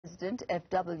president,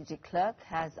 F.W. de Klerk,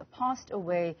 has passed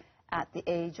away at the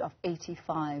age of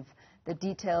 85. The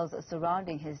details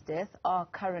surrounding his death are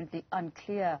currently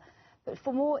unclear. But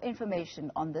for more information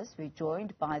on this, we're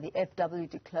joined by the F.W.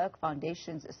 de Klerk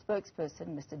Foundation's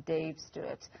spokesperson, Mr. Dave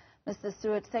Steward. Mr.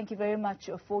 Steward, thank you very much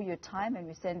for your time, and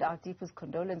we send our deepest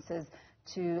condolences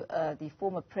to the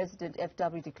former president,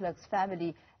 F.W. de Klerk's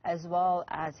family, as well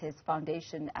as his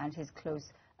foundation and his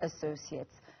close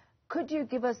associates. Could you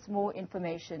give us more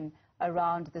information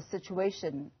around the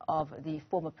situation of the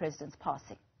former president's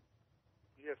passing?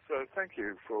 Yes, thank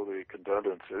you for the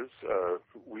condolences.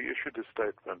 We issued a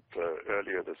statement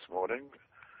earlier this morning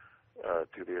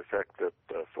to the effect that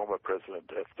former President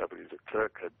F.W. de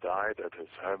Klerk had died at his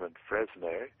home in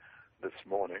Fresno this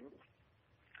morning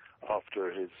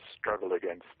after his struggle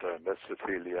against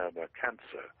mesothelioma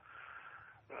cancer.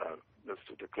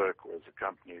 Mr. de Klerk was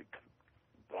accompanied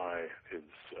by his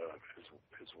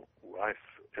wife,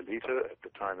 Elita, at the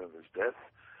time of his death,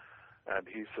 and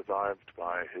he's survived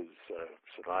by his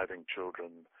surviving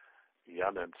children,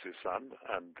 Jan and Susan,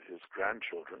 and his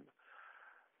grandchildren.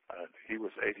 He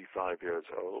was 85 years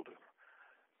old.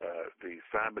 The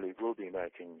family will be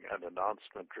making an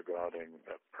announcement regarding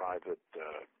a private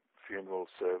funeral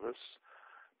service,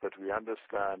 but we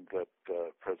understand that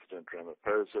President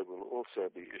Ramaphosa will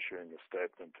also be issuing a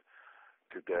statement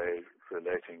today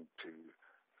relating to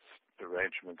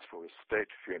arrangements for a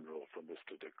state funeral for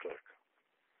Mr. de Klerk.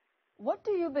 What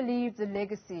do you believe the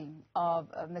legacy of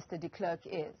Mr. de Klerk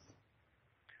is?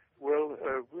 Well,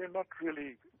 we're not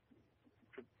really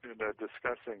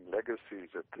discussing legacies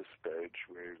at this stage.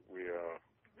 We are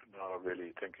now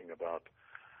really thinking about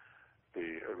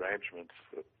the arrangements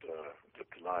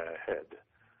that lie ahead.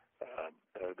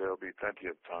 There'll be plenty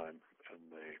of time in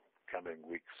the coming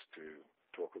weeks to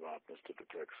talk about Mr. de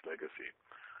Klerk's legacy.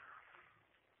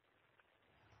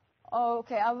 Oh,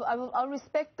 okay, I'll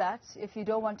respect that if you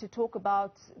don't want to talk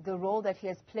about the role that he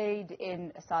has played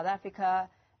in South Africa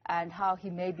and how he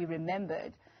may be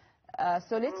remembered.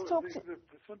 So let's talk.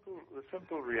 The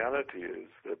simple reality is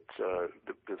that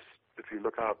if you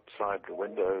look outside the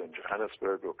window in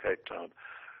Johannesburg or Cape Town,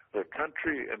 the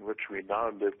country in which we now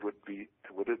live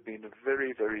would have been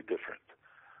very, very different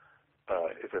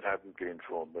if it hadn't been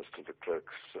for Mr. de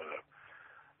Klerk's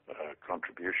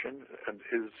contribution. And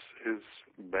his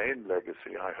main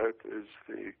legacy, I hope, is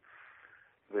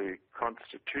the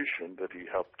constitution that he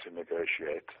helped to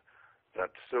negotiate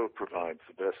that still provides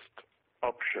the best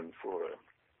option for a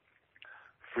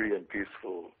free and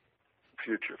peaceful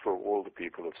future for all the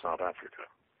people of South Africa.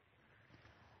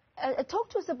 Talk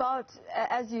to us about,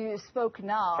 as you spoke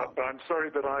now... I'm sorry,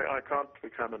 but I can't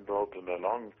become involved in a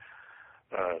long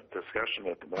discussion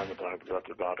at the moment. I've got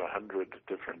about 100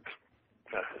 different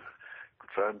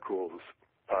phone calls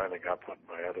piling up on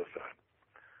my other phone.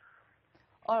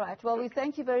 All right. Well, we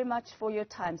thank you very much for your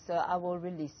time, sir. I will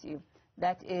release you.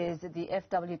 That is the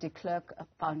F.W. de Klerk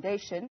Foundation.